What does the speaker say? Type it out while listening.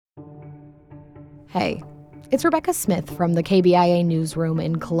Hey, it's Rebecca Smith from the KBIA newsroom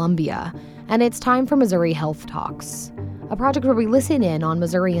in Columbia, and it's time for Missouri Health Talks, a project where we listen in on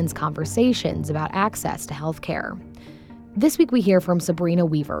Missourians' conversations about access to health care. This week we hear from Sabrina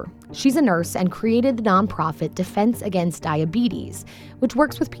Weaver. She's a nurse and created the nonprofit Defense Against Diabetes, which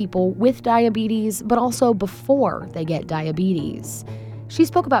works with people with diabetes, but also before they get diabetes. She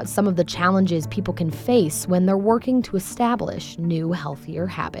spoke about some of the challenges people can face when they're working to establish new, healthier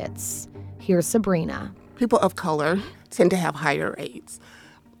habits. Here's Sabrina. People of color tend to have higher rates.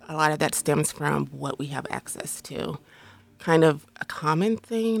 A lot of that stems from what we have access to. Kind of a common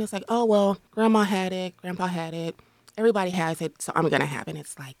thing is like, oh, well, grandma had it, grandpa had it, everybody has it, so I'm going to have it.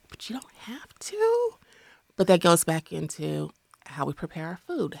 It's like, but you don't have to. But that goes back into how we prepare our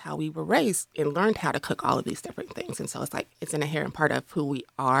food, how we were raised and learned how to cook all of these different things. And so it's like, it's an inherent part of who we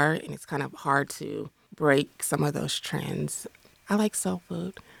are, and it's kind of hard to break some of those trends. I like soul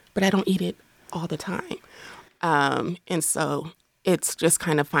food, but I don't eat it all the time. And so it's just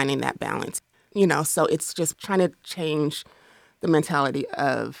kind of finding that balance, so it's just trying to change the mentality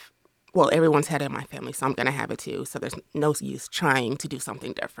of, well, everyone's had it in my family, so I'm going to have it too. So there's no use trying to do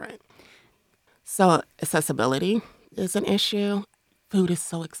something different. So accessibility is an issue. Food is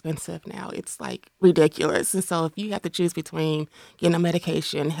so expensive now. It's like ridiculous. And so if you have to choose between getting a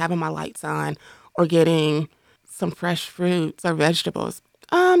medication, having my lights on, or getting some fresh fruits or vegetables,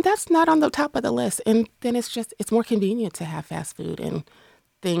 that's not on the top of the list. And then it's more convenient to have fast food and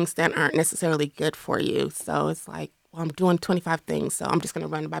things that aren't necessarily good for you. So it's like, well, I'm doing 25 things, so I'm just going to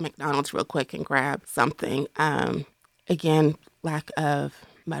run by McDonald's real quick and grab something. Again, lack of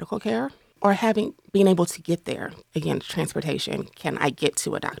medical care or being able to get there. Again, transportation. Can I get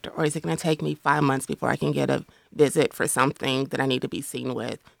to a doctor? Or is it going to take me 5 months before I can get a visit for something that I need to be seen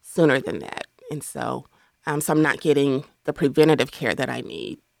with sooner than that? And so I'm not getting the preventative care that I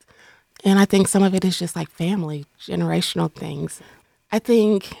need. And I think some of it is just like family, generational things. I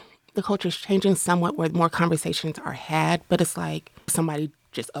think the culture is changing somewhat where more conversations are had, but it's like somebody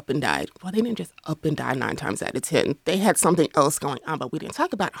just up and died. Well, they didn't just up and die 9 times out of 10. They had something else going on, but we didn't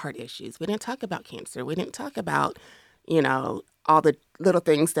talk about heart issues. We didn't talk about cancer. We didn't talk about, all the little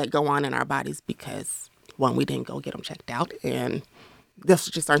things that go on in our bodies because, one, we didn't go get them checked out, and those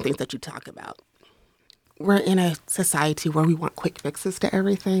just aren't things that you talk about. We're in a society where we want quick fixes to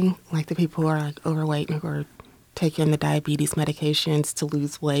everything, like the people who are like overweight and who are taking the diabetes medications to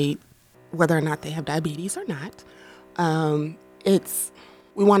lose weight, whether or not they have diabetes or not.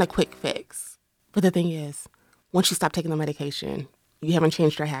 We want a quick fix. But the thing is, once you stop taking the medication, you haven't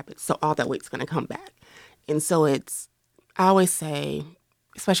changed your habits, so all that weight's going to come back. And so I always say,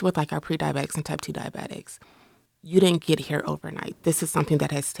 especially with like our pre-diabetics and type 2 diabetics, you didn't get here overnight. This is something that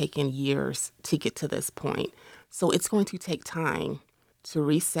has taken years to get to this point. So it's going to take time to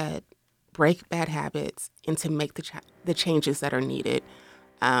reset, break bad habits, and to make the changes that are needed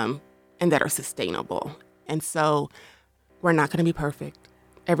and that are sustainable. And so we're not going to be perfect.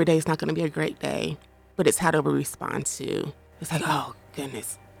 Every day is not going to be a great day, but it's how do we respond to, it's like, oh,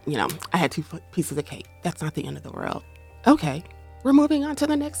 goodness, I had 2 pieces of cake. That's not the end of the world. Okay, we're moving on to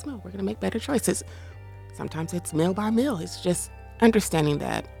the next meal. We're going to make better choices. Sometimes it's meal by meal. It's just understanding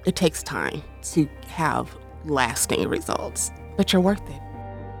that it takes time to have lasting results, but you're worth it.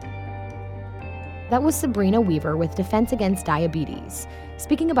 That was Sabrina Weaver with Defense Against Diabetes,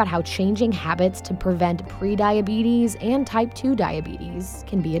 speaking about how changing habits to prevent prediabetes and type 2 diabetes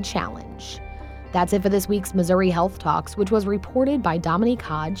can be a challenge. That's it for this week's Missouri Health Talks, which was reported by Dominique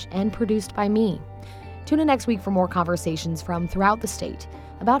Hodge and produced by me. Tune in next week for more conversations from throughout the state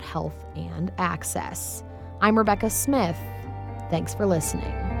about health and access. I'm Rebecca Smith. Thanks for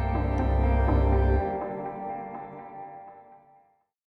listening.